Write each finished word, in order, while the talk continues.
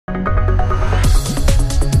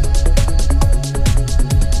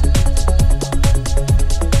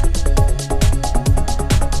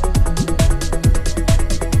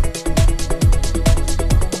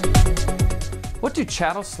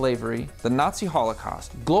chattel slavery, the Nazi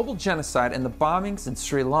Holocaust, global genocide, and the bombings in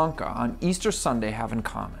Sri Lanka on Easter Sunday have in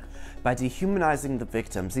common? By dehumanizing the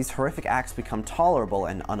victims, these horrific acts become tolerable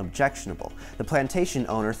and unobjectionable. The plantation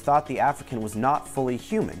owner thought the African was not fully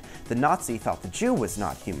human. The Nazi thought the Jew was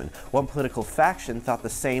not human. One political faction thought the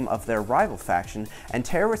same of their rival faction, and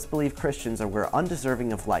terrorists believe Christians were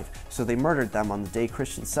undeserving of life, so they murdered them on the day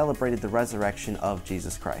Christians celebrated the resurrection of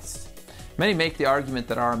Jesus Christ. Many make the argument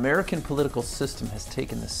that our American political system has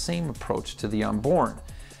taken the same approach to the unborn.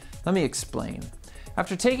 Let me explain.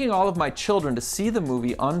 After taking all of my children to see the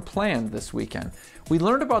movie Unplanned this weekend, we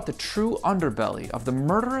learned about the true underbelly of the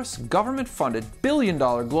murderous, government-funded,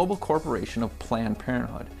 billion-dollar global corporation of Planned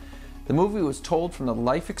Parenthood. The movie was told from the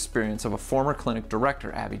life experience of a former clinic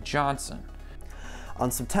director, Abby Johnson. On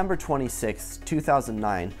September 26,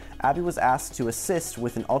 2009, Abby was asked to assist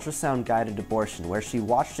with an ultrasound-guided abortion where she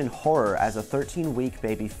watched in horror as a 13-week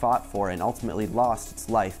baby fought for and ultimately lost its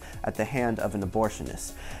life at the hand of an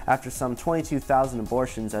abortionist. After some 22,000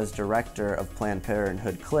 abortions as director of Planned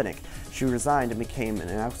Parenthood Clinic, she resigned and became an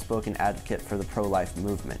outspoken advocate for the pro-life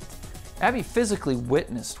movement. Abby physically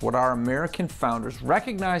witnessed what our American founders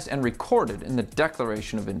recognized and recorded in the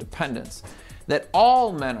Declaration of Independence, that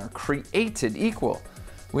all men are created equal.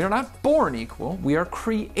 We are not born equal, we are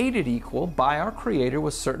created equal by our Creator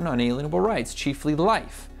with certain unalienable rights, chiefly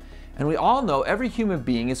life. And we all know every human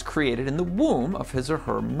being is created in the womb of his or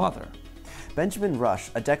her mother. Benjamin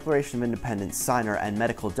Rush, a Declaration of Independence signer and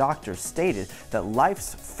medical doctor, stated that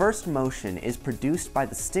life's first motion is produced by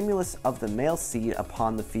the stimulus of the male seed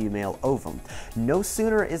upon the female ovum. No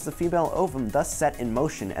sooner is the female ovum thus set in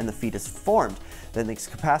motion and the fetus formed than the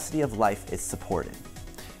capacity of life is supported.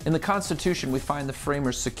 In the Constitution, we find the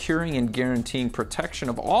framers securing and guaranteeing protection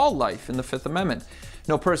of all life in the Fifth Amendment.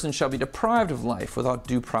 No person shall be deprived of life without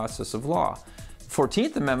due process of law. The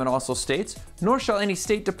 14th Amendment also states, nor shall any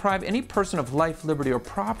state deprive any person of life, liberty, or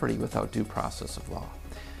property without due process of law.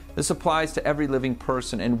 This applies to every living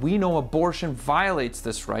person, and we know abortion violates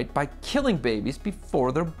this right by killing babies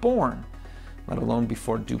before they're born, let alone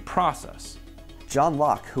before due process. John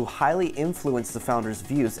Locke, who highly influenced the founders'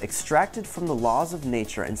 views, extracted from the laws of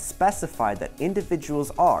nature and specified that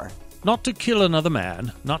individuals are not to kill another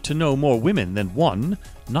man, not to know more women than one,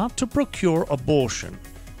 not to procure abortion,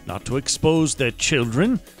 not to expose their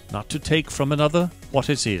children, not to take from another what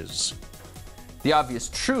is his. The obvious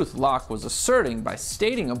truth Locke was asserting by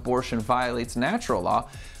stating abortion violates natural law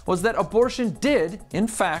was that abortion did, in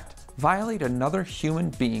fact, violate another human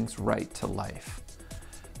being's right to life.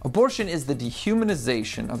 Abortion is the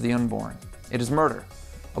dehumanization of the unborn. It is murder.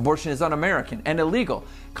 Abortion is un-American and illegal.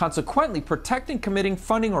 Consequently, protecting, committing,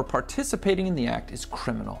 funding, or participating in the act is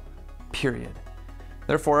criminal. Period.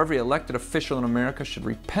 Therefore, every elected official in America should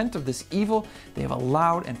repent of this evil they have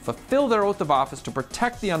allowed and fulfill their oath of office to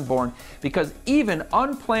protect the unborn, because even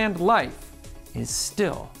unplanned life is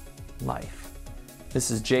still life. This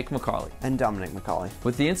is Jake MacAulay and Dominic MacAulay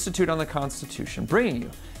with the Institute on the Constitution, bringing you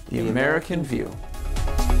the American View.